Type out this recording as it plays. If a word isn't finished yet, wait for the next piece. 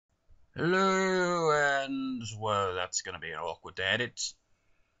Hello, and well, that's gonna be an awkward edit.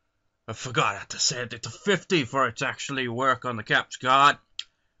 I forgot I had to set it to 50 for it to actually work on the capture card.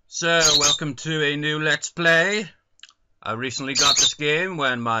 So, welcome to a new Let's Play. I recently got this game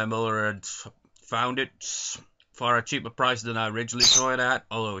when my mother had found it for a cheaper price than I originally saw it at,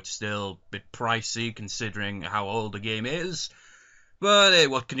 although it's still a bit pricey considering how old the game is. But hey,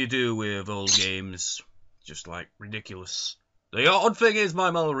 what can you do with old games? Just like ridiculous. The odd thing is my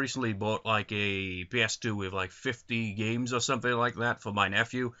mother recently bought like a PS2 with like 50 games or something like that for my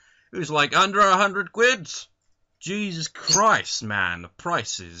nephew. It was like under 100 quid. Jesus Christ, man. The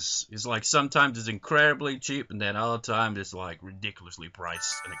price is like sometimes it's incredibly cheap and then other times it's like ridiculously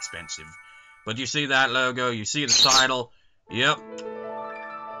priced and expensive. But you see that logo, you see the title. Yep.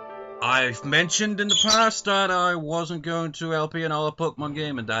 I've mentioned in the past that I wasn't going to LP another Pokemon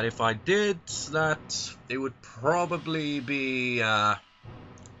game, and that if I did, that it would probably be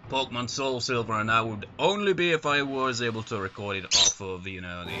Pokemon Soul Silver, and that would only be if I was able to record it off of, you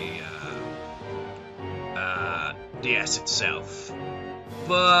know, the DS itself.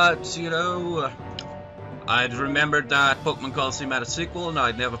 But, you know, I'd remembered that Pokemon Colosseum had a sequel, and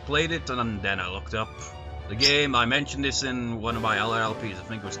I'd never played it, and then I looked up the game. I mentioned this in one of my other LPs. I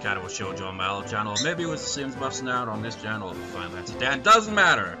think it was Katawa Shoujo on my other channel. Maybe it was The Sims Busting Out on this channel. Final Fantasy X. Doesn't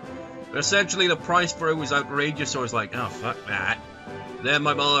matter. But essentially, the price for it was outrageous, so I was like, oh, fuck that. Then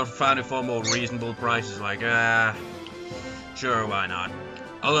my mother found it for a more reasonable price. It's like, sure, why not?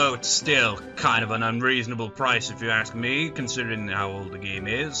 Although it's still kind of an unreasonable price if you ask me, considering how old the game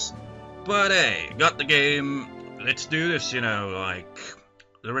is. But hey, got the game. Let's do this, you know, like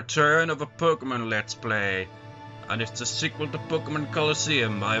the return of a Pokemon Let's Play, and it's a sequel to Pokemon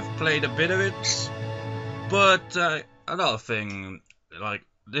Colosseum. I've played a bit of it, but another thing, like,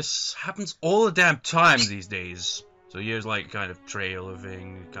 this happens all the damn time these days. So here's like kind of trailer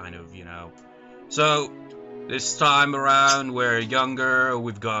thing, kind of, you know. So this time around we're younger,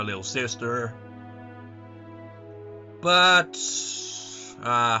 we've got a little sister, but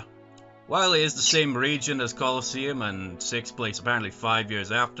while it is the same region as Colosseum and takes place apparently 5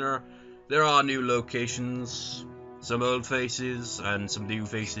 years after, there are new locations, some old faces and some new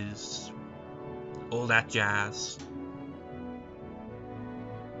faces, all that jazz.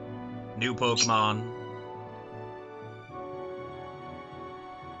 New Pokemon.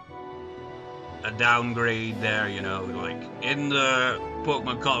 A downgrade there, you know, like in the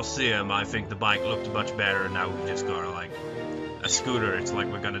Pokemon Colosseum I think the bike looked much better, and now we've just got like a scooter. It's like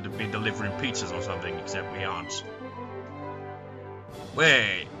we're gonna be delivering pizzas or something, except we aren't.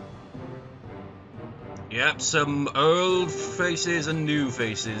 Wait. Yep, some old faces and new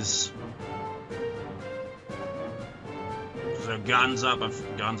faces. So Guns Up,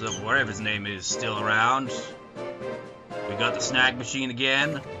 whatever his name is, still around. We got the snag machine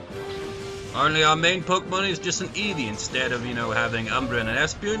again. Only our main Pokemon is just an Eevee. Instead of, you know, having Umbreon and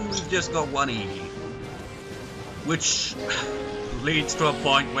Espeon, we've just got one Eevee. Which leads to a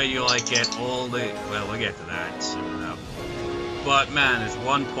point where you like get all the, well, we'll get to that soon. But man, there's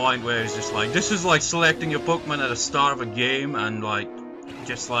one point where it's just like, this is like selecting your Pokemon at the start of a game, and like,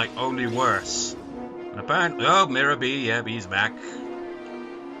 just like only worse. And apparently, oh, Mirabee, yep, he's back.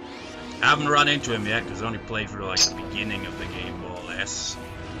 Haven't run into him yet, because I only played through like the beginning of the game, more or less.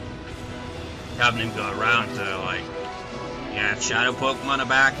 Haven't even got around to like, yeah, Shadow Pokemon are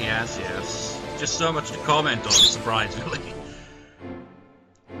back, yes, yes. Just so much to comment on, surprisingly.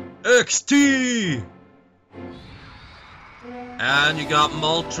 XT! And you got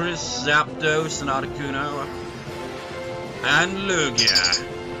Moltres, Zapdos, and Articuno. And Lugia.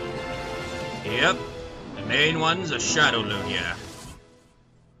 Yep, the main one's a Shadow Lugia.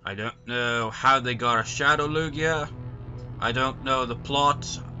 I don't know how they got a Shadow Lugia. I don't know the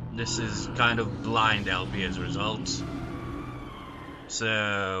plot. This is kind of blind LP as a result.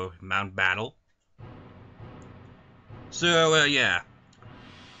 So, Mount Battle. So, yeah.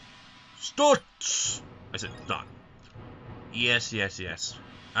 Start! I said start. Yes, yes, yes.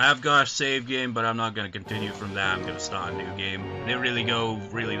 I have got a save game, but I'm not going to continue from that. I'm going to start a new game. I didn't really go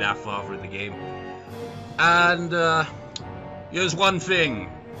that far through the game. And, here's one thing.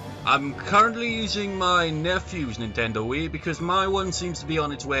 I'm currently using my nephew's Nintendo Wii because my one seems to be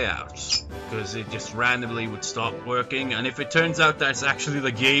on its way out. Because it just randomly would stop working, and if it turns out that it's actually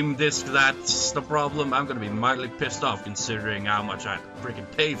the game disc that's the problem, I'm going to be mildly pissed off considering how much I freaking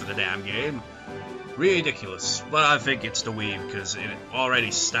pay for the damn game. Ridiculous. But I think it's the Wii because it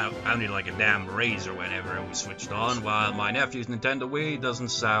already sounded like a damn razor whenever it was switched on, while my nephew's Nintendo Wii doesn't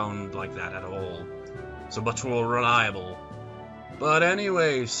sound like that at all. So much more reliable. But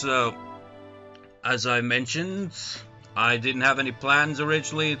anyway, so as I mentioned, I didn't have any plans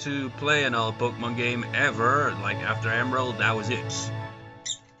originally to play another Pokemon game ever. Like, after Emerald, that was it.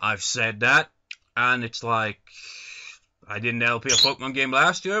 I've said that, and it's like, I didn't LP a Pokemon game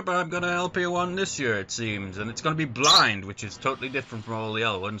last year, but I'm gonna LP one this year, it seems. And it's gonna be blind, which is totally different from all the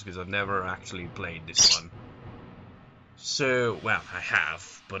other ones, because I've never actually played this one. So, well, I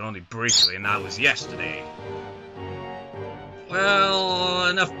have, but only briefly, and that was yesterday. Well,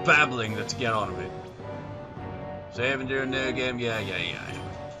 enough babbling, let's get on with it. Saving during the game, yeah.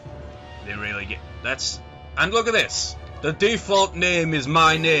 Didn't really get... That's... And look at this! The default name is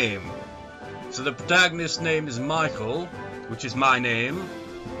my name. So the protagonist's name is Michael, which is my name,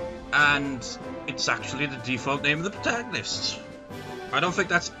 and it's actually the default name of the protagonist. I don't think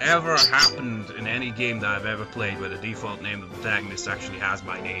that's ever happened in any game that I've ever played where the default name of the protagonist actually has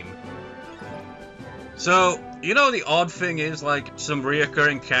my name. So, you know, the odd thing is, like, some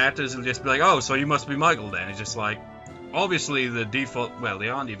reoccurring characters will just be like, oh, so you must be Michael then. It's just like, obviously the default, well, they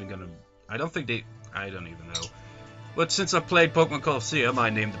aren't even gonna, I don't even know. But since I played Pokemon Colosseum, I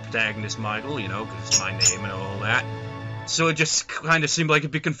named the protagonist Michael, you know, because it's my name and all that. So it just kind of seemed like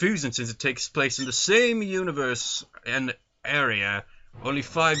it'd be confusing since it takes place in the same universe and area, only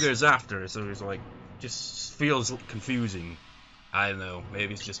 5 years after. So it's like, just feels confusing. I don't know,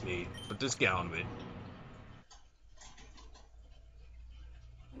 maybe it's just me, but just get on with it.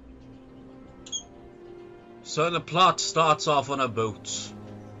 So the plot starts off on a boat.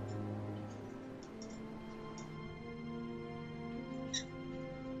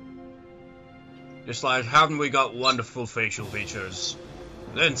 Just like, haven't we got wonderful facial features?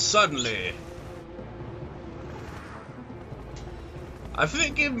 Then suddenly... I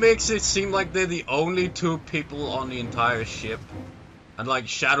think it makes it seem like they're the only 2 people on the entire ship. And like,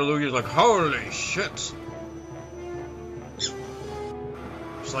 Shadow Lugia's like, holy shit!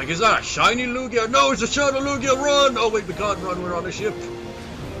 It's like, is that a shiny Lugia? No, it's a Shadow Lugia, run! Oh wait, we can't run, we're on a ship.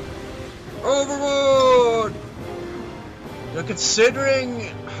 Overboard! Now, considering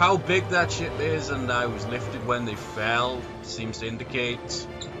how big that ship is and I was lifted when they fell, seems to indicate,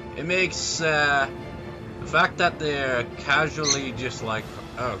 it makes the fact that they're casually just like,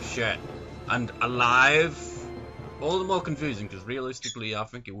 oh shit, and alive, all the more confusing, because realistically I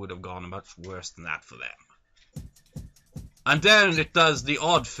think it would have gone much worse than that for them. And then it does the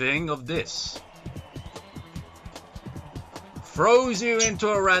odd thing of this. Throws you into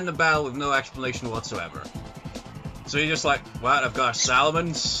a random battle with no explanation whatsoever. So you're just like, what, I've got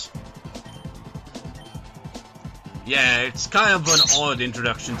Salamence? Yeah, it's kind of an odd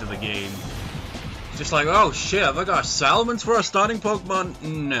introduction to the game. Just like, oh shit, have I got Salamence for a starting Pokemon?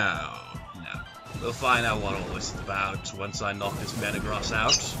 No. We'll find out what all this is about once I knock this Metagross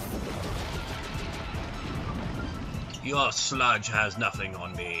out. Your sludge has nothing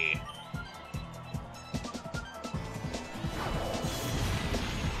on me.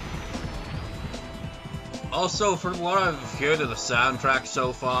 Also, from what I've heard of the soundtrack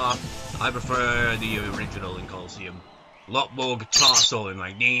so far, I prefer the original in Colosseum. A lot more guitar soloing,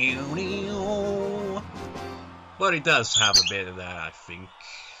 like... But it does have a bit of that, I think.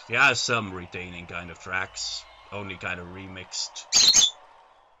 It has some retaining kind of tracks, only kind of remixed.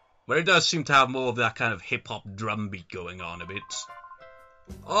 But it does seem to have more of that kind of hip-hop drum beat going on a bit.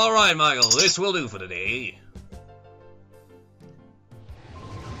 Alright, Michael, this will do for today.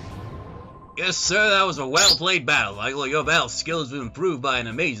 Yes, sir, that was a well-played battle, Michael. Your battle skills have improved by an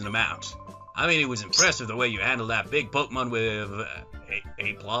amazing amount. I mean, it was impressive the way you handled that big Pokemon with...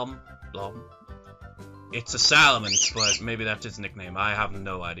 a Plum? It's a Salamence, but maybe that's its nickname. I have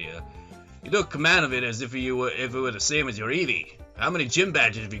no idea. You took command of it as if it were the same as your Eevee. How many gym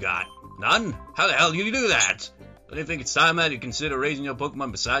badges have you got? None? How the hell do you do that? Don't you think it's time that you consider raising your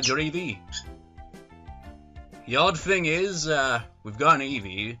Pokemon besides your Eevee? The odd thing is, we've got an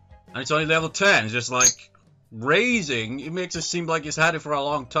Eevee, and it's only level 10. It's just like, raising, it makes it seem like it's had it for a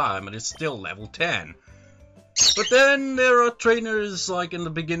long time, and it's still level 10. But then there are trainers, like, in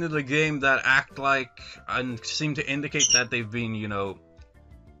the beginning of the game that act like, and seem to indicate that they've been, you know,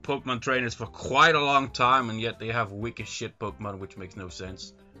 Pokemon trainers for quite a long time, and yet they have weak as shit Pokemon, which makes no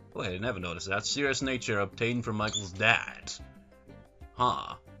sense. Wait, I never noticed that. Serious Nature obtained from Michael's dad.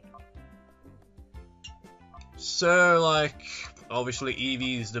 Huh. So, like, obviously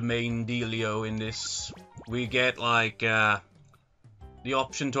Eevee's the main dealio in this. We get, like, the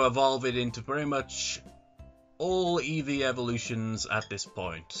option to evolve it into pretty much all Eevee evolutions at this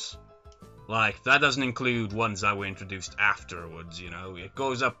point. Like, that doesn't include ones that were introduced afterwards, you know. It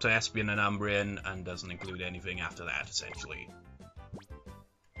goes up to Espion and Umbreon and doesn't include anything after that, essentially.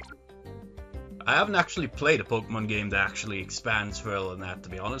 I haven't actually played a Pokemon game that actually expands further than that, to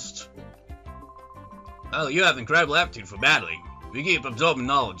be honest. Well, you have incredible aptitude for battling. If you keep absorbing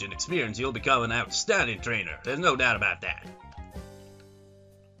knowledge and experience, you'll become an outstanding trainer. There's no doubt about that.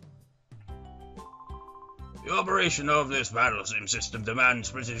 The operation of this battle sim system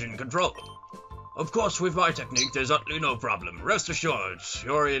demands precision control. Of course, with my technique, there's utterly no problem. Rest assured,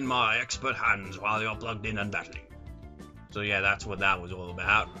 you're in my expert hands while you're plugged in and battling. So yeah, that's what that was all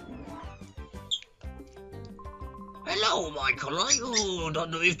about. Hello, Michael. Are you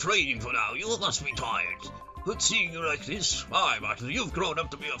done with training for now? You must be tired. But seeing you like this, why, Michael, you've grown up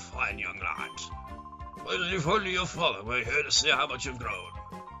to be a fine young lad. Well, if only your father were here to see how much you've grown.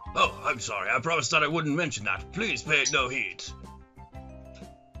 Oh, I'm sorry. I promised that I wouldn't mention that. Please pay it no heed.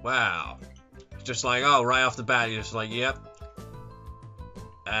 Wow. Just like, oh, right off the bat, you're just like, yep.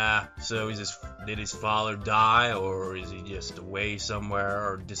 So did his father die, or is he just away somewhere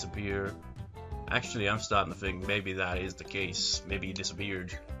or disappear? Actually, I'm starting to think maybe that is the case. Maybe he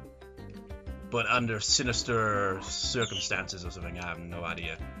disappeared. But under sinister circumstances or something, I have no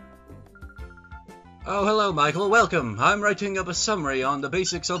idea. Oh, hello, Michael. Welcome. I'm writing up a summary on the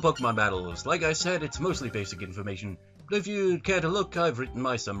basics of Pokemon battles. Like I said, it's mostly basic information. But if you'd care to look, I've written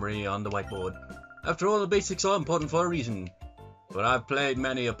my summary on the whiteboard. After all, the basics are important for a reason. But I've played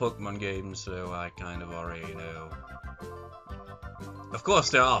many a Pokemon game, so I kind of already know. Of course,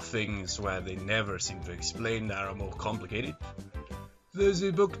 there are things where they never seem to explain that are more complicated. There's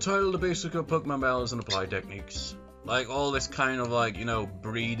a book titled The Basics of Pokemon Battles and Applied Techniques. Like, all this kind of, like, you know,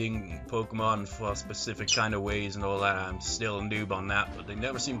 breeding Pokemon for specific kind of ways and all that. I'm still a noob on that, but they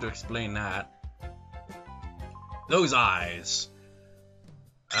never seem to explain that. Those eyes.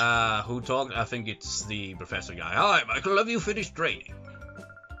 Who talked? I think it's the professor guy. Hi, Michael, have you finished training?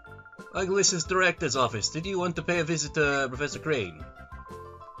 Michael, this is Director's office. Did you want to pay a visit to Professor Crane?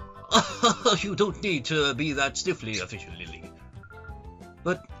 You don't need to be that stiffly official, Lily.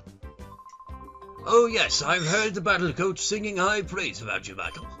 But... oh yes, I've heard the battle coach singing high praise about you,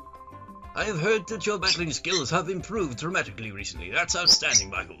 Michael. I have heard that your battling skills have improved dramatically recently. That's outstanding,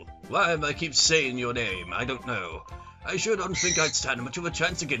 Michael. Why am I keep saying your name? I don't know. I sure don't think I'd stand much of a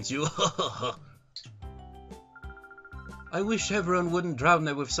chance against you. I wish everyone wouldn't drown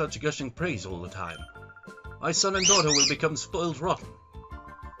there with such gushing praise all the time. My son and daughter will become spoiled rotten.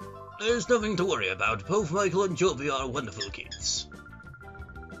 There's nothing to worry about. Both Michael and Jovi are wonderful kids.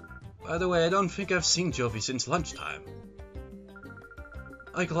 By the way, I don't think I've seen Jovi since lunchtime.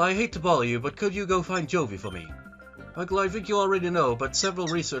 Michael, I hate to bother you, but could you go find Jovi for me? Michael, I think you already know, but several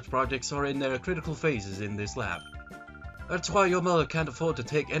research projects are in their critical phases in this lab. That's why your mother can't afford to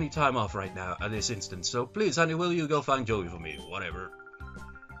take any time off right now, at this instant, so please, honey, will you go find Jovi for me? Whatever.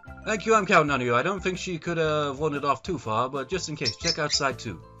 Thank you, I'm counting on you. I don't think she could have wandered off too far, but just in case, check outside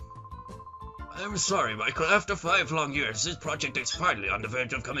too. I'm sorry, Michael. After 5 long years, this project is finally on the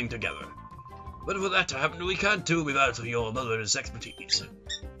verge of coming together. But for that to happen, we can't do without your mother's expertise.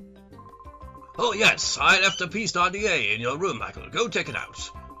 Oh yes, I left a P*DA in your room, Michael. Go check it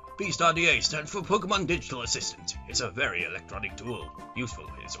out. P*DA stands for Pokemon Digital Assistant. It's a very electronic tool. Useful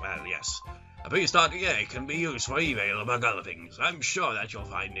as well, yes. A P*DA can be used for email among other things. I'm sure that you'll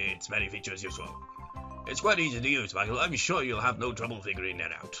find its many features useful. It's quite easy to use, Michael. I'm sure you'll have no trouble figuring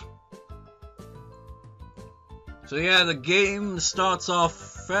that out. So yeah, the game starts off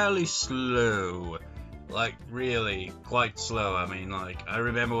fairly slow. Like, really, quite slow. I mean, like, I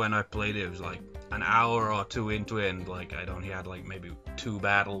remember when I played it, it was like an hour or 2 into it, and like, I'd only had like maybe 2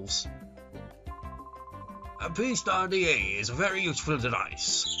 battles. A P*DA is a very useful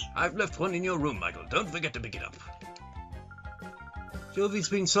device. I've left one in your room, Michael. Don't forget to pick it up. Jovi's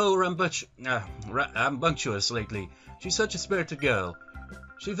been so rambunctious lately. She's such a spirited girl.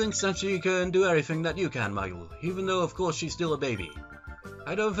 She thinks that she can do everything that you can, Michael, even though, of course, she's still a baby.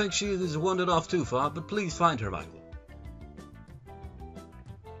 I don't think she has wandered off too far, but please find her, Michael.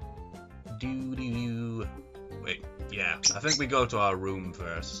 Wait, yeah, I think we go to our room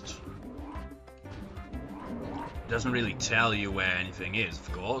first. Doesn't really tell you where anything is,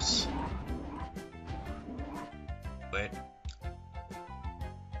 of course. Wait.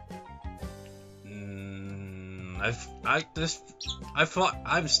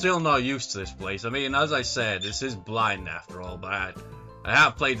 I'm still not used to this place. I mean, as I said, this is blind after all, but I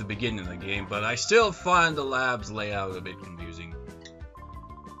have played the beginning of the game, but I still find the lab's layout a bit confusing.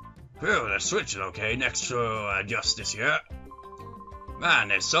 Phew, the switch is okay next to adjust this here. Man,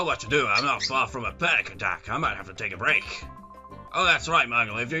 there's so much to do, I'm not far from a panic attack. I might have to take a break. Oh, that's right,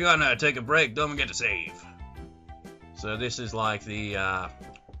 Michael. If you're gonna take a break, don't forget to save. So this is like the,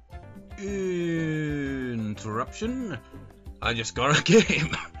 interruption. I just got a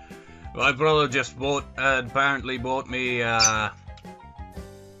game. My brother just apparently bought me,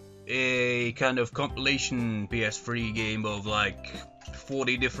 a kind of compilation PS3 game of like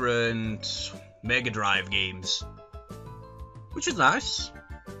 40 different Mega Drive games, which is nice.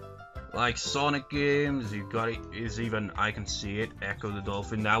 Like Sonic games, you've got it, is even, I can see it, Echo the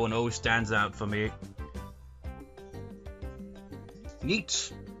Dolphin, that one always stands out for me.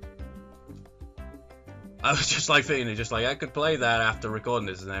 Neat. I was just like thinking, just like, I could play that after recording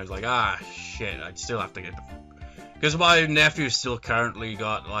this, and I was like, ah, shit, I'd still have to get the... Because my nephew still currently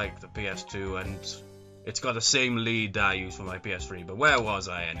got, like, the PS2, and it's got the same lead that I use for my PS3, but where was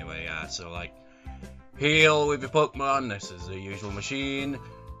I anyway? So, like, heal with your Pokemon, this is the usual machine.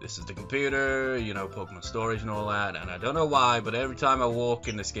 This is the computer, you know, Pokemon storage and all that, and I don't know why, but every time I walk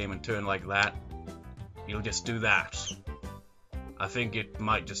in this game and turn like that, you'll just do that. I think it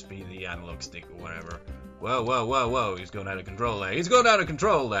might just be the analog stick or whatever. Whoa, whoa, whoa, whoa, he's going out of control there. He's going out of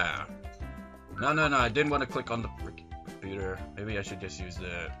control there! No, no, no, I didn't want to click on the computer. Maybe I should just use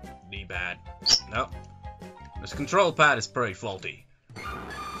the D-pad. No. This control pad is pretty faulty.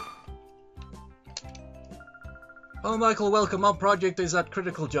 Oh, Michael, welcome. Our project is at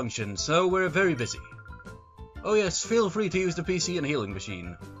critical junction, so we're very busy. Oh yes, feel free to use the PC and healing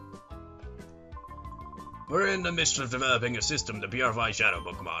machine. We're in the midst of developing a system to purify shadow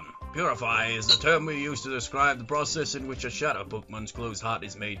Pokemon. Purify is the term we use to describe the process in which a shadow Pokemon's closed heart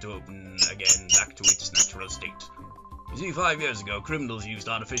is made to open again back to its natural state. You see, 5 years ago, criminals used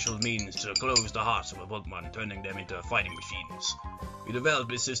artificial means to close the hearts of a Pokemon, turning them into fighting machines. We developed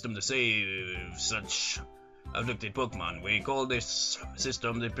this system to save such abducted Pokemon. We call this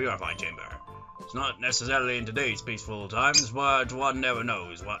system the Purify Chamber. It's not necessarily in today's peaceful times, but one never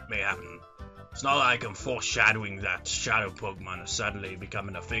knows what may happen. It's not like I'm foreshadowing that shadow Pokemon are suddenly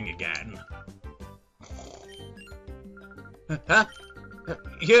becoming a thing again. Huh?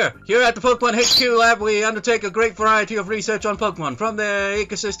 Here at the Pokemon HQ Lab, we undertake a great variety of research on Pokemon, from their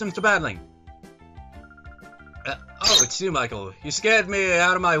ecosystems to battling. Oh, it's you, Michael. You scared me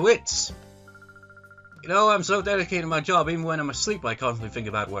out of my wits. You know, I'm so dedicated to my job, even when I'm asleep I constantly think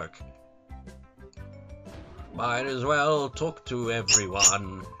about work. Might as well talk to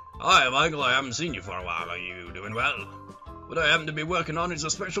everyone. Hi, Michael, I haven't seen you for a while. Are you doing well? What I happen to be working on is a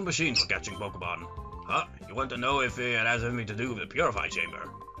special machine for catching Pokemon. Huh? You want to know if it has anything to do with the Purify Chamber?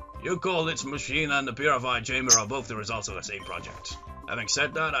 You call this machine and the Purify Chamber are both the results of the same project. Having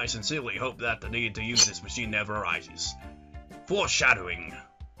said that, I sincerely hope that the need to use this machine never arises. Foreshadowing.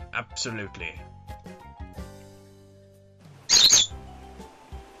 Absolutely.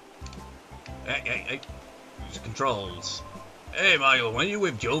 Hey. Use controls. Hey, Michael, when you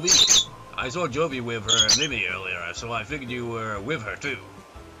with Jovi? I saw Jovi with her Mimi earlier, so I figured you were with her too.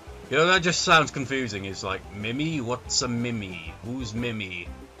 You know, that just sounds confusing. It's like, Mimi? What's a Mimi? Who's Mimi?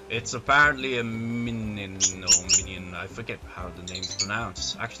 It's apparently a minion. I forget how the name's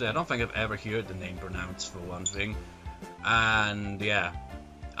pronounced. Actually, I don't think I've ever heard the name pronounced, for one thing. And, yeah.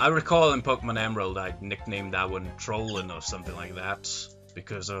 I recall in Pokemon Emerald, I nicknamed that one Trollin or something like that,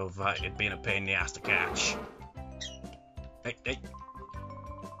 because of it being a pain in the ass to catch. Hey.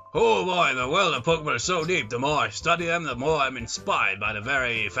 Oh boy, the world of Pokemon is so deep. The more I study them, the more I'm inspired by the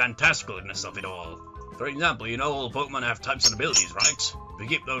very fantasticalness of it all. For example, you know all Pokemon have types and abilities, right? If you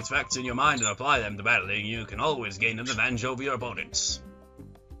keep those facts in your mind and apply them to battling, you can always gain an advantage over your opponents.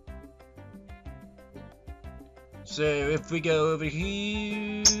 So if we go over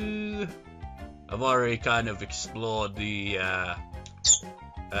here... I've already kind of explored the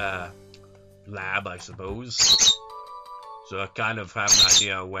lab, I suppose. So I kind of have an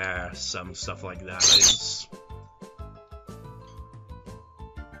idea where some stuff like that is.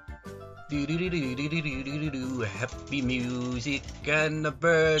 Happy music and a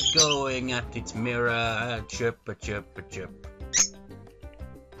bird going at its mirror. Chirp a chirp a chirp.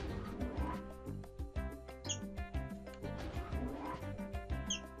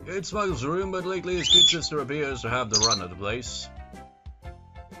 It's Michael's room, but lately his kid sister appears to have the run of the place.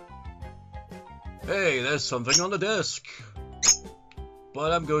 Hey, there's something on the desk.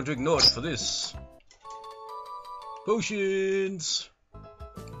 But I'm going to ignore it for this. Potions!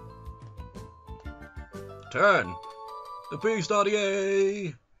 Turn! The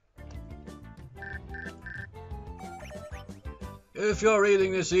P-Stardier! If you're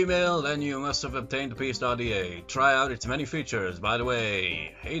reading this email, then you must have obtained the P-Stardier. Try out its many features. By the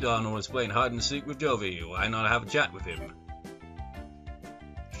way, Adon was playing hide and seek with Jovi. Why not have a chat with him?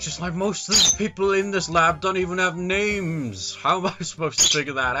 Just like most of the people in this lab don't even have names. How am I supposed to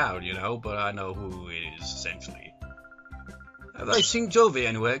figure that out, you know? But I know who it is, essentially. Have I seen Jovi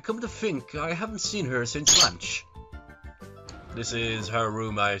anywhere? Come to think, I haven't seen her since lunch. This is her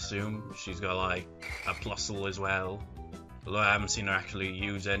room, I assume. She's got, like, a plusle as well. Although I haven't seen her actually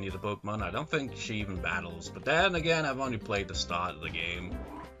use any of the Pokemon. I don't think she even battles. But then again, I've only played the start of the game.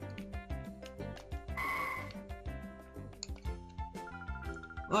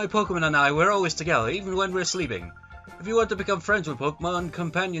 My Pokemon and I, we're always together, even when we're sleeping. If you want to become friends with Pokemon,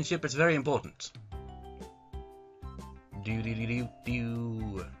 companionship is very important. Do.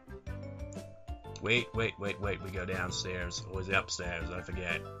 Wait, we go downstairs. Or is it upstairs? I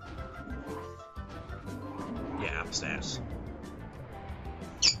forget. Yeah, upstairs.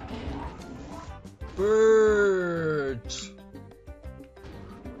 Birds!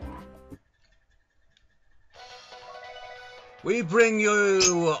 We bring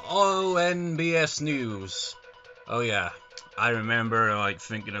you ONBS news. Oh yeah, I remember like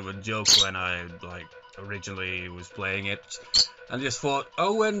thinking of a joke when I like originally was playing it, and just thought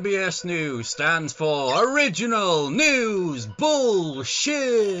ONBS news stands for Original News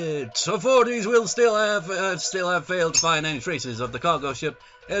Bullshit. Authorities will still have failed to find any traces of the cargo ship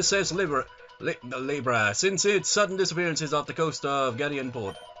SS Libra since its sudden disappearances off the coast of Gadian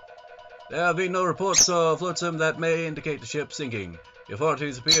Port. There have been no reports of flotsam that may indicate the ship sinking. The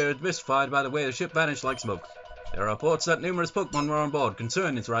authorities appeared mystified by the way the ship vanished like smoke. There are reports that numerous Pokemon were on board.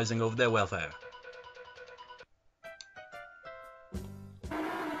 Concern is rising over their welfare.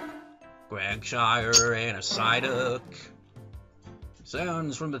 Quagsire and a Psyduck.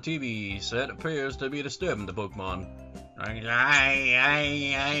 Sounds from the TV set appears to be disturbing the Pokemon. Have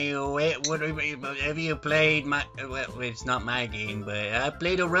you played my... Well, it's not my game, but I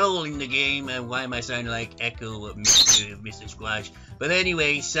played a role in the game. Why am I sounding like Echo of Mr. Squash? But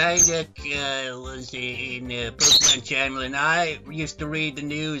anyway, Psyduck was in the Pokemon channel, and I used to read the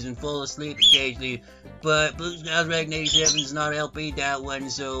news and fall asleep occasionally. But Blue Skies Dragon 87 is not LP that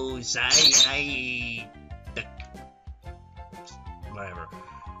one, so whatever.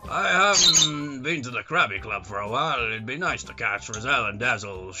 I haven't been to the Krabby Club for a while. It'd be nice to catch Rizal and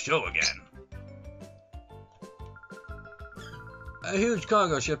Dazzle's show again. A huge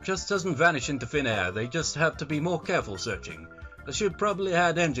cargo ship just doesn't vanish into thin air. They just have to be more careful searching. The ship probably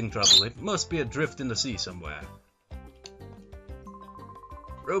had engine trouble. It must be adrift in the sea somewhere.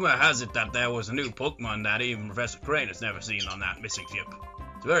 Rumor has it that there was a new Pokemon that even Professor Crane has never seen on that missing ship.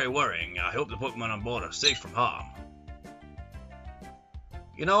 It's very worrying. I hope the Pokemon on board are safe from harm.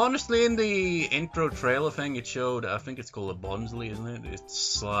 You know, honestly, in the intro trailer thing, it showed, I think it's called a Bonsley, isn't it?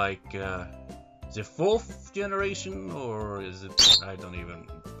 It's like, is it 4th generation, or is it, I don't even,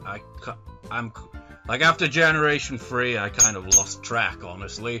 I'm, like, after Generation 3, I kind of lost track,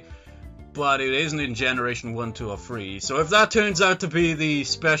 honestly. But it isn't in Generation 1, 2, or 3, so if that turns out to be the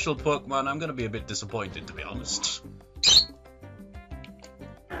special Pokemon, I'm gonna be a bit disappointed, to be honest.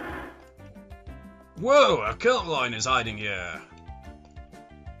 Whoa, a Kilt line is hiding here.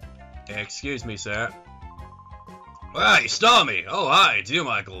 Excuse me, sir. Hey, Stormy! Oh, hi, it's you,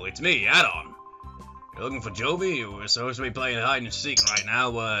 Michael. It's me, Addon. You're looking for Jovi? We're supposed to be playing hide and seek right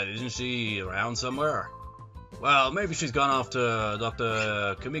now, but isn't she around somewhere? Well, maybe she's gone off to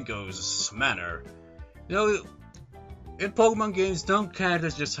Dr. Kamiko's manor. You know, in Pokemon games, don't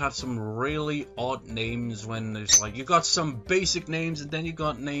characters just have some really odd names when there's like, you got some basic names, and then you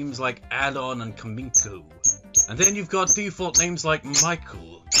got names like Addon and Kamiko. And then you've got default names like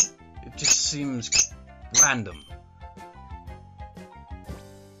Michael. It just seems random.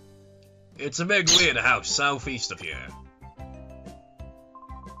 It's a big weird house southeast of here.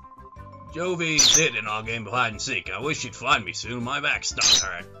 Jovi's hit in our game of hide and seek. I wish she'd find me soon. My back's starting to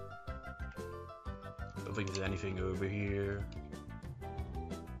hurt. Don't think there's anything over here.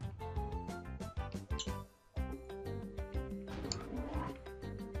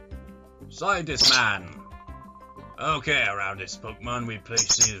 Scientist man. Okay, around this Pokemon, we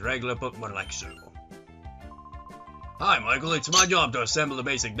place these regular Pokemon like so. Hi, Michael. It's my job to assemble the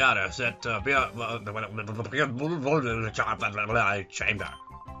basic data set chamber.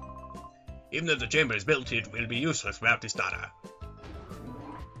 Even if the chamber is built, it will be useless without this data.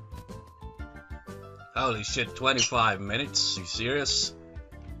 Holy shit, 25 minutes? You serious?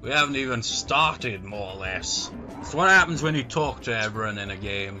 We haven't even started, more or less. It's what happens when you talk to everyone in a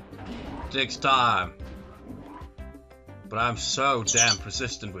game. It takes time. But I'm so damn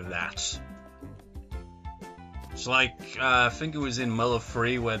persistent with that. It's like, I think it was in Muller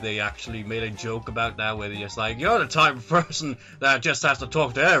 3 where they actually made a joke about that, where they're just like, you're the type of person that just has to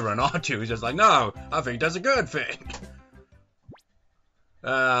talk to everyone, aren't you? He's just like, no, I think that's a good thing.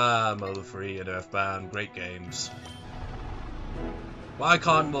 Muller 3 and Earthbound, great games. Why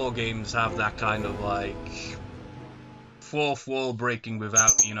can't more games have that kind of, like, fourth wall breaking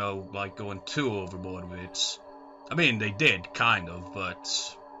without, you know, like, going too overboard with it? I mean, they did, kind of,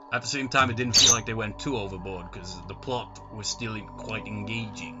 but At the same time, it didn't feel like they went too overboard, because the plot was still quite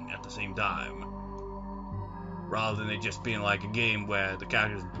engaging at the same time. Rather than it just being like a game where the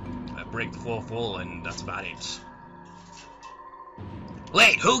characters break the fourth wall and that's about it.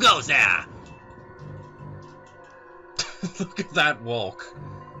 Wait, who goes there? Look at that walk.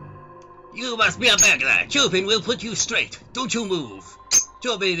 You must be a burglar. Chobin will put you straight. Don't you move.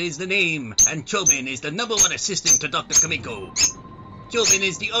 Chobin is the name, and Chobin is the #1 assistant to Dr. Kamiko. Chobin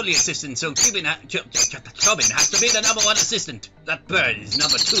is the only assistant, so Chobin has to be the #1 assistant. That bird is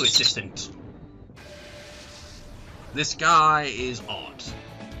 #2 assistant. This guy is odd.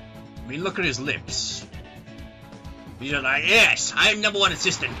 I mean, look at his lips. He's like, yes, I'm #1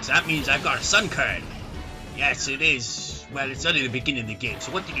 assistant. That means I've got a sun kern. Yes, it is. Well, it's only the beginning of the game,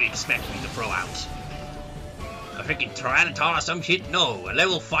 so what did you expect me to throw out? A freaking Tyranitar or some shit? No, a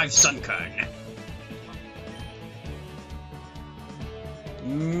level 5 sun kern.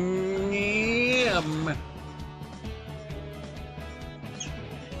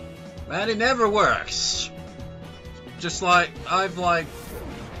 Man, it never works. Just like, I've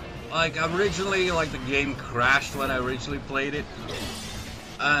originally, the game crashed when I originally played it.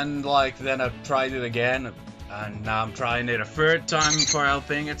 And, then I tried it again. And now I'm trying it a third time before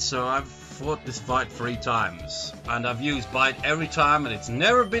helping it, so I've fought this fight 3 times. And I've used Bite every time, and it's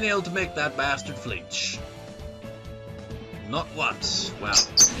never been able to make that bastard flinch. Not once. Well,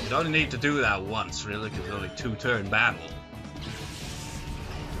 you only need to do that once, really, because it's only 2-turn battle.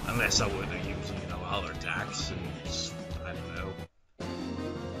 Unless I were to use, other attacks, and I don't know.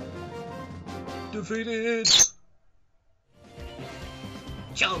 Defeated!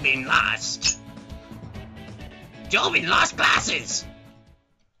 Jobin lost! Jobin lost glasses!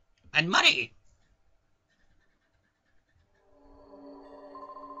 And money!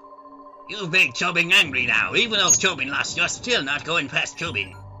 You've made Chobin angry now. Even though Chobin lost, you're still not going past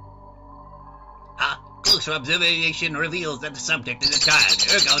Chobin. Closer observation reveals that the subject is a child.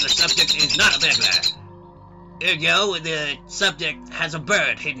 Ergo, the subject is not a burglar. Ergo, the subject has a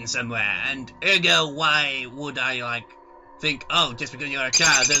bird hidden somewhere. And ergo, why would I, think, oh, just because you're a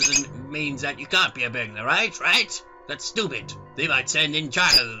child doesn't mean that you can't be a burglar, right? Right? That's stupid. They might send in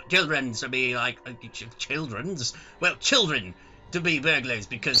children to be children to be burglars,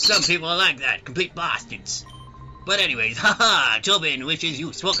 because some people are like that, complete bastards. But anyways, haha, Chobin wishes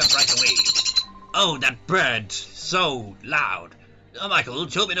you spoke up right away. Oh, that bird, so loud. Oh, Michael,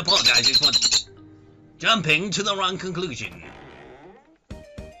 Chobin apologizes for jumping to the wrong conclusion.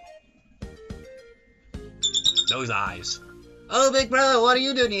 Those eyes. Oh, big brother, what are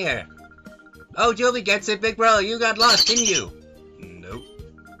you doing here? Oh, Jovi gets it, big brother, you got lost, didn't you? Nope.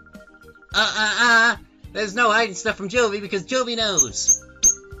 There's no hiding stuff from Jovi because Jovi knows.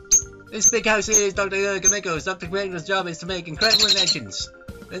 This big house here is Dr. Kamiko's. Dr. Kamiko's job is to make incredible inventions.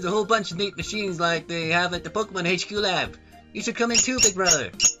 There's a whole bunch of neat machines like they have at the Pokemon HQ lab. You should come in too, big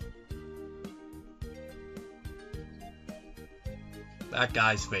brother. That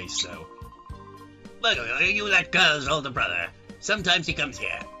guy's face, though. Look, you that girl's older brother. Sometimes he comes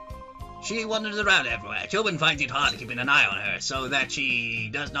here. She wanders around everywhere. Chobin finds it hard keeping an eye on her so that she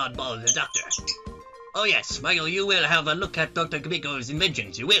does not bother the doctor. Oh yes, Michael, you will have a look at Dr. Kamiko's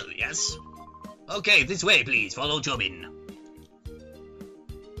inventions, you will, yes? Okay, this way, please. Follow Chobin.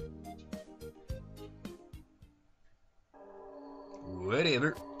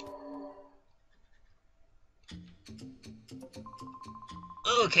 Whatever.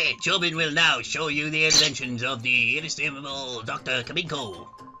 Okay, Chobin will now show you the inventions of the inestimable Dr. Kamiko.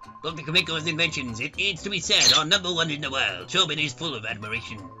 Dr. Kamiko's inventions, it needs to be said, are #1 in the world. Chobin is full of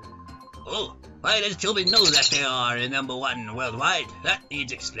admiration. Oh, why does Chobin know that they are #1 worldwide? That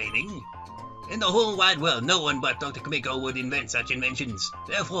needs explaining. In the whole wide world, no one but Dr. Kamiko would invent such inventions.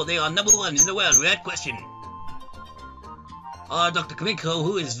 Therefore, they are #1 in the world without question. Dr. Kamiko,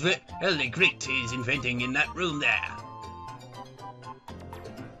 who is very great, is inventing in that room there.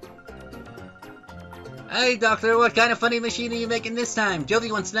 Hey, Doctor, what kind of funny machine are you making this time?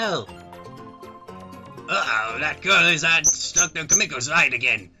 Jovi wants to know. Uh-oh, that girl is at Dr. Kamiko's side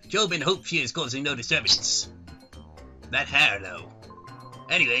again. Chobin hopes she is causing no disturbance. That hair, though.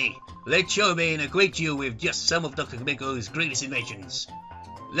 Anyway, let Chobin acquaint you with just some of Dr. Kamiko's greatest inventions.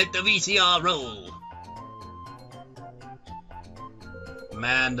 Let the VCR roll.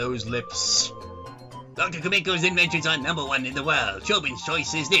 Man, those lips. Dr. Kamiko's inventions are #1 in the world. Chobin's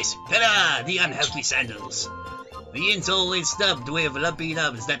choice is this. Ta-da! The unhealthy sandals. The insole is stubbed with lumpy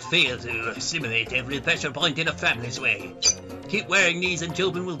nubs that fail to simulate every pressure point in a fabulous way. Keep wearing these and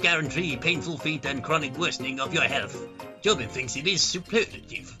Chobin will guarantee painful feet and chronic worsening of your health. Chobin thinks it is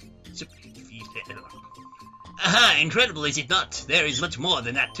superlative. Haha, incredible, is it not? There is much more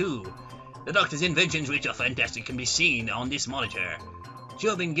than that, too. The Doctor's inventions, which are fantastic, can be seen on this monitor.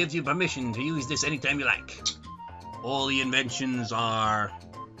 Jobin gives you permission to use this anytime you like. All the inventions are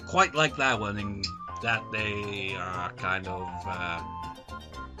quite like that one, in that they are kind of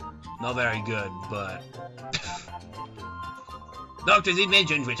not very good, but Doctor's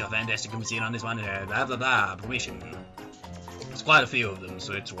inventions, which are fantastic, can be seen on this monitor. Blah blah blah. Permission. there's quite a few of them,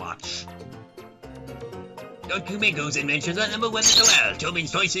 so it's watch. Dr. Kumeko's inventions are number one in the world.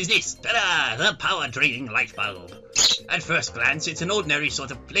 Jobin's choice is this. Ta-da! The power-draining light bulb. At first glance, it's an ordinary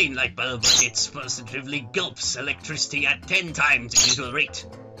sort of plain light bulb, but it positively gulps electricity at 10 times its usual rate.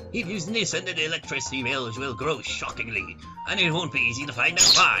 If using this, and the electricity bills will grow shockingly, and it won't be easy to find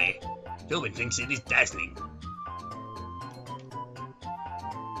out why. Jobin thinks it is dazzling.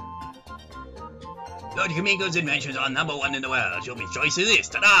 Lord Kumeko's inventions are number one in the world. Jobin's choice is this.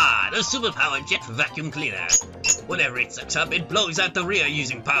 Ta-da! The superpowered jet vacuum cleaner. Whatever it sucks up, it blows out the rear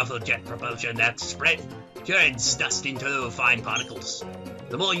using powerful jet propulsion that spreads dust into fine particles.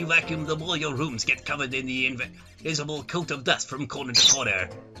 The more you vacuum, the more your rooms get covered in the invisible coat of dust from corner to corner.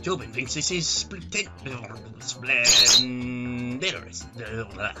 Jobin thinks this is splendiferous.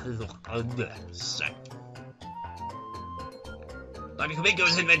 Dr.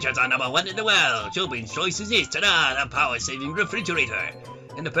 Kumeko's inventions are number one in the world. Jobin's choice is this. Ta-da! The power-saving refrigerator.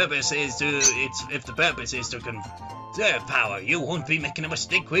 And the purpose is if the purpose is to conserve power, you won't be making a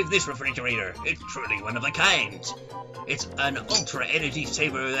mistake with this refrigerator. It's truly one of a kind. It's an ultra energy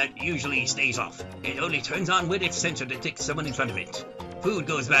saver that usually stays off. It only turns on when its sensor detects someone in front of it. Food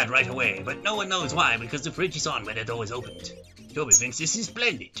goes bad right away, but no one knows why because the fridge is on when the door is opened. Jobin thinks this is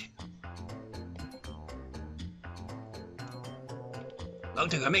splendid.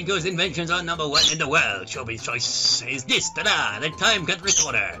 Dr. Kumeko's inventions are number one in the world. Jobin's choice is this. Ta-da! The time cut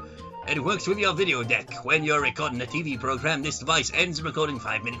recorder. It works with your video deck. When you're recording a TV program, this device ends recording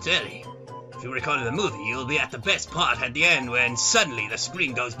 5 minutes early. If you recorded a movie, you'll be at the best part at the end when suddenly the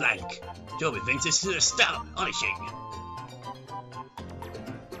screen goes blank. Jobin thinks this is astonishing.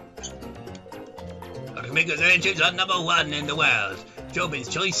 Dr. Kumeko's inventions are number one in the world. Jobin's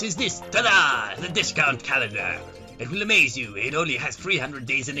choice is this. Ta-da! The discount calendar. It will amaze you. It only has 300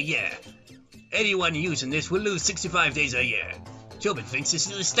 days in a year. Anyone using this will lose 65 days a year. Jobin thinks this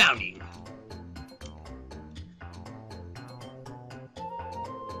is astounding.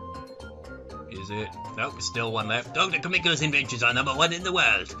 Is it? Nope, still one left. Dr. Kumeko's inventions are number one in the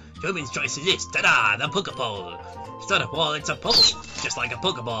world. Jobin's choice is this. Ta-da! The Pokeball. It's not a ball, it's a pole. Just like a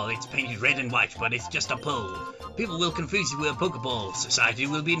Pokeball, it's painted red and white, but it's just a pole. People will confuse you with a Pokeball. Society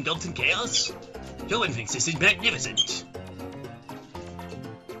will be engulfed in chaos. Jobin thinks this is magnificent.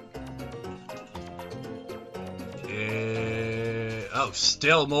 Oh,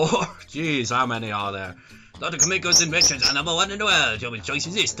 still more? Jeez, how many are there? Dr. Kumeko's inventions are number one in the world. Jobin's choice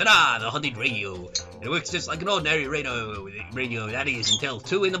is this. Ta-da! The hunted radio. It works just like an ordinary radio, that is, until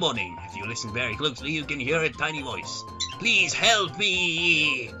 2 in the morning. If you listen very closely, you can hear a tiny voice. Please help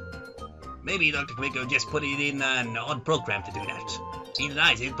me! Maybe Dr. Kumeko just put it in an odd program to do that. He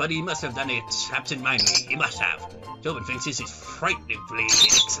denies it, but he must have done it absent-mindedly. He must have. Jobin thinks this is frighteningly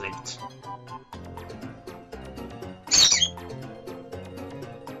excellent.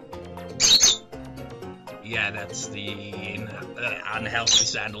 Yeah, that's the unhealthy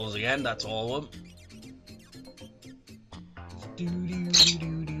sandals again. That's all of them.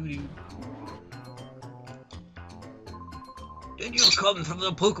 Did you come from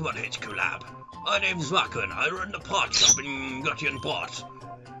the Pokemon HQ lab? My name's Marco and I run the part shop in Gutian Port.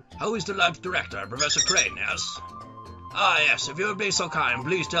 How is the lab's director, Professor Crane, yes? Ah, yes, if you would be so kind,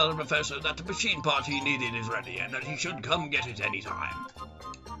 please tell the Professor that the machine part he needed is ready and that he should come get it any time.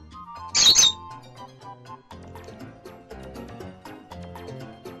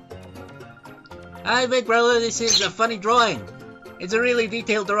 Hi, big brother, this is a funny drawing. It's a really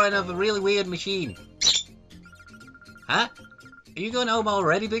detailed drawing of a really weird machine. Huh? Are you going home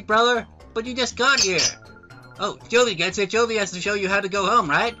already, big brother? But you just got here. Oh, Jovi gets it. Jovi has to show you how to go home,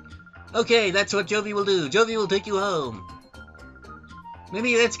 right? Okay, that's what Jovi will do. Jovi will take you home.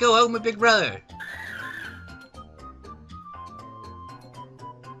 Maybe let's go home with big brother.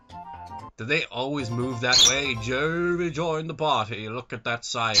 Do they always move that way? Jovi joined the party. Look at that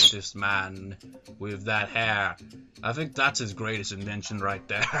scientist man with that hair. I think that's his greatest invention right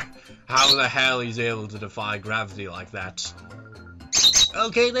there. How the hell he's able to defy gravity like that.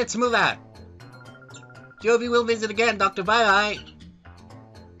 Okay, let's move out. Jovi will visit again, Doctor. Bye-bye.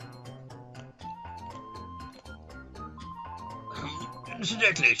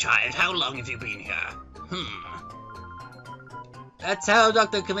 Incidentally, child, how long have you been here? That's how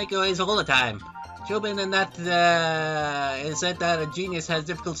Dr. Kumeko is all the time. Jobin and that it said that a genius has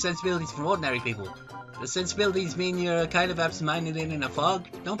difficult sensibilities from ordinary people. The sensibilities mean you're kind of absent-minded and in a fog.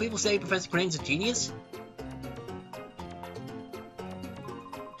 Don't people say Professor Crane's a genius?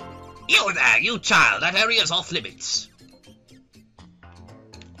 You there, you child! That area's off limits!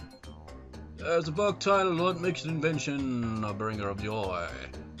 There's a book titled What Makes an Invention a Bringer of Joy.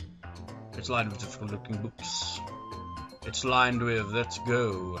 It's lined with difficult-looking books. It's lined with Let's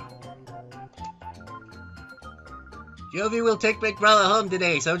Go. Jovi will take Big Brother home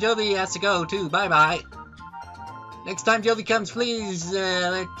today, so Jovi has to go too. Bye-bye. Next time Jovi comes, please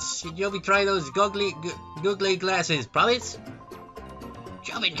let Jovi try those googly glasses. Promise?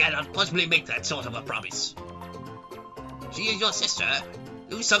 Jovin cannot possibly make that sort of a promise. She is your sister.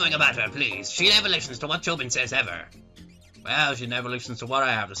 Do something about her, please. She never listens to what Jovin says ever. Well, she never listens to what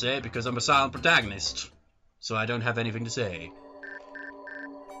I have to say because I'm a silent protagonist. So I don't have anything to say.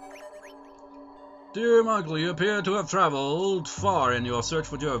 Dear Michael, you appear to have traveled far in your search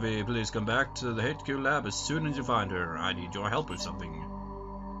for Jovi. Please come back to the HQ lab as soon as you find her. I need your help with something.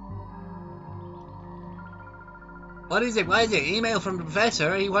 What is it? Why is it? Email from the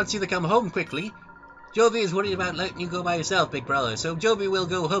professor. He wants you to come home quickly. Jovi is worried about letting you go by yourself, Big Brother, so Jovi will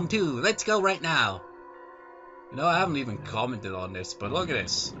go home too. Let's go right now. You know, I haven't even commented on this, but look at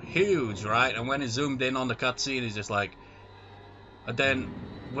this. Huge, right? And when it zoomed in on the cutscene, it's just like... And then,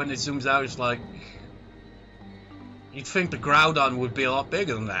 when it zooms out, it's like... You'd think the Groudon would be a lot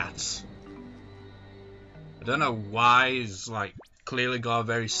bigger than that. I don't know why he's, like, clearly got a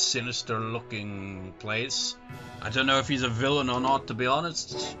very sinister-looking place. I don't know if he's a villain or not, to be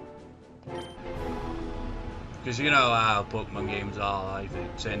honest. Because you know how Pokemon games are, they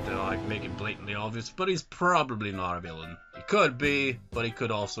tend to like make it blatantly obvious, but he's probably not a villain. He could be, but he could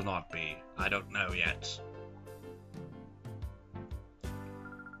also not be. I don't know yet.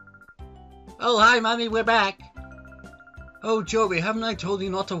 Oh, hi, Mommy, we're back. Oh, Jovi, haven't I told you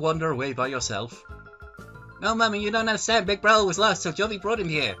not to wander away by yourself? No, Mommy, you don't understand. Big Brother was lost, so Jovi brought him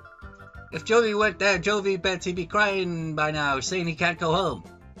here. If Jovi weren't there, Jovi bet he'd be crying by now, saying he can't go home.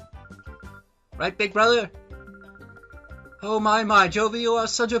 Right, Big Brother? Oh my, Jovi, you are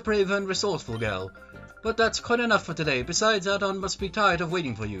such a brave and resourceful girl. But that's quite enough for today. Besides, Adon must be tired of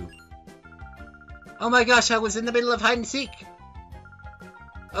waiting for you. Oh my gosh, I was in the middle of hide and seek.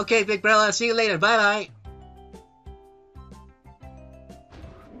 Okay, Big Brother, I'll see you later. Bye-bye.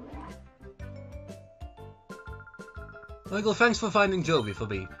 Michael, thanks for finding Jovi for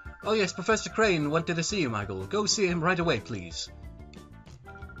me. Oh yes, Professor Crane wanted to see you, Michael. Go see him right away, please.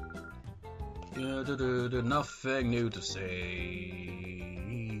 Nothing new to say.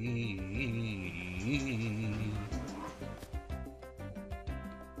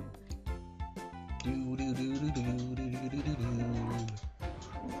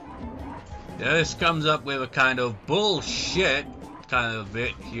 This comes up with a kind of bullshit kind of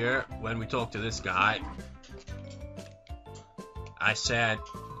bit here when we talk to this guy. I said,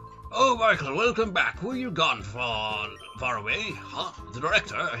 "Oh, Michael, welcome back. Were you gone far away? Huh? The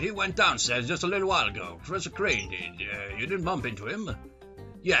director, he went downstairs just a little while ago. Professor Crane did. You didn't bump into him?"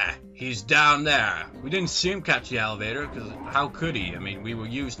 "Yeah, he's down there. We didn't see him catch the elevator, because how could he? I mean, we were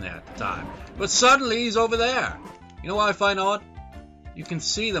using it at the time. But suddenly he's over there. You know what I find odd? You can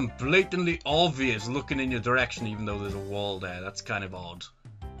see them blatantly obvious looking in your direction even though there's a wall there. That's kind of odd.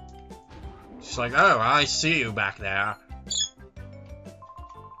 It's like, oh, I see you back there."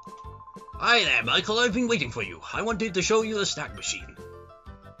 Hi there, Michael. I've been waiting for you. I wanted to show you the snack machine.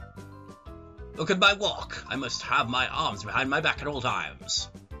 Look at my walk. I must have my arms behind my back at all times.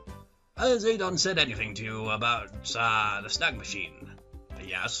 Has Adon said anything to you about the snack machine?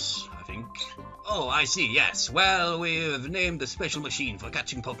 Yes, I think. Oh, I see, yes. Well, we've named the special machine for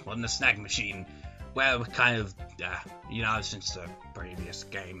catching Pokemon the snack machine. Well, kind of, you know, since the previous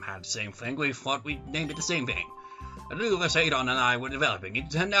game had the same thing, we thought we'd name it the same thing. A little of us, Adon and I, were developing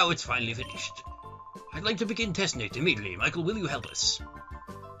it, and now it's finally finished. I'd like to begin testing it immediately. Michael, will you help us?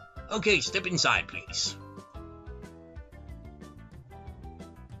 Okay, step inside, please.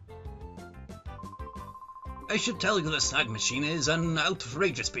 I should tell you the snack machine is an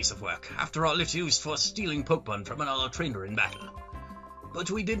outrageous piece of work. After all, it's used for stealing Pokemon from another trainer in battle. But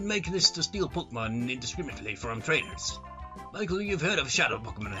we didn't make this to steal Pokemon indiscriminately from trainers. Michael, you've heard of Shadow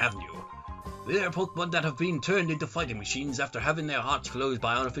Pokemon, haven't you? They're Pokemon that have been turned into fighting machines after having their hearts closed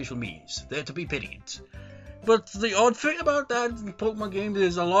by artificial means. They're to be pitied. But the odd thing about that in Pokemon games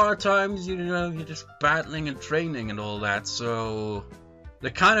is a lot of times, you know, you're just battling and training and all that, so they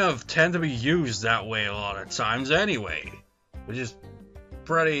kind of tend to be used that way a lot of times anyway. Which is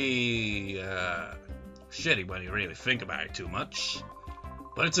pretty shitty when you really think about it too much.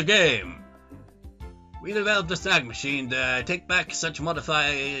 But it's a game. We developed a snag machine to take back such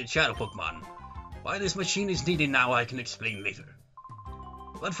modified shadow Pokemon. Why this machine is needed now I can explain later.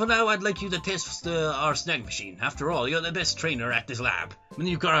 But for now I'd like you to test our snag machine. After all, you're the best trainer at this lab. When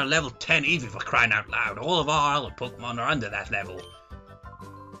you've got a level 10 Eevee for crying out loud, all of our other Pokemon are under that level.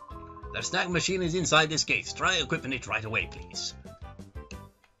 The snag machine is inside this case. Try equipping it right away, please.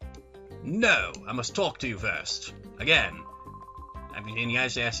 No, I must talk to you first. Again.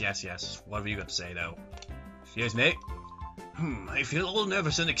 Yes. What have you got to say, though? Excuse me. I feel all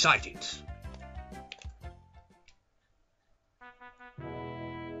nervous and excited.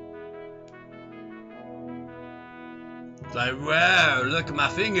 It's like, wow, look at my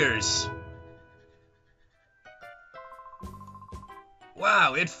fingers.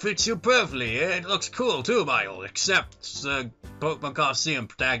 Wow, it fits you perfectly. It looks cool too, Michael. Except the Pokemon Colosseum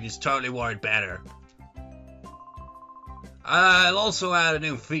protagonist totally wore it better. I'll also add a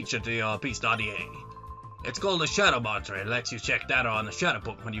new feature to your piece.ea. It's called the Shadow Monitor. It lets you check data on the Shadow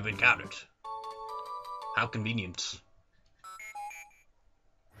Pokemon you've encountered. How convenient.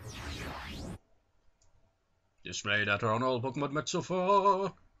 Display data on all Pokemon met so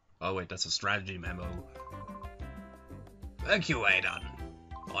far. Oh wait, that's a strategy memo. Thank you, Adon.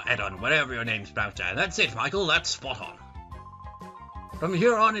 Or Edon, whatever your name's pronounced as. That's it, Michael. That's spot on. From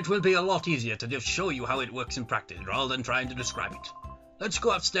here on, it will be a lot easier to just show you how it works in practice, rather than trying to describe it. Let's go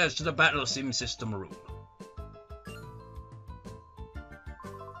upstairs to the Battle Sim System room.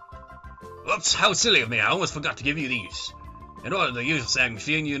 Oops, how silly of me. I almost forgot to give you these. In order to use the snag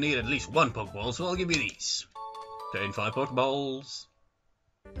machine, you need at least one Pokeball, so I'll give you these. Obtain 5 Pokeballs.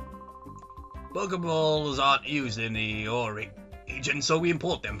 Pokeballs aren't used in the Ori region, so we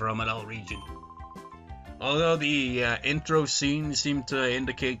import them from another region. Although the intro scenes seem to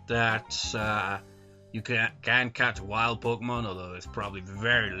indicate that you can catch wild Pokemon, although it's probably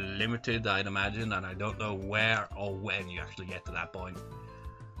very limited, I'd imagine, and I don't know where or when you actually get to that point.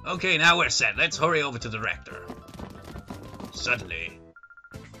 Okay, now we're set. Let's hurry over to the Rector. Suddenly.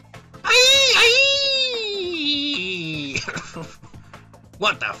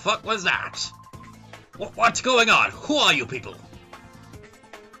 What the fuck was that? What's going on? Who are you people?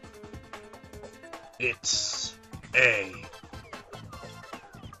 It's a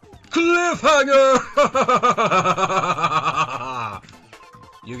cliffhanger!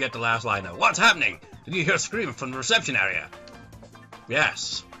 You get the last line now. What's happening? Did you hear screaming from the reception area?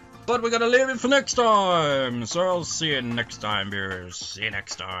 Yes. But we're gonna leave it for next time. So I'll see you next time, viewers. See you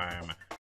next time.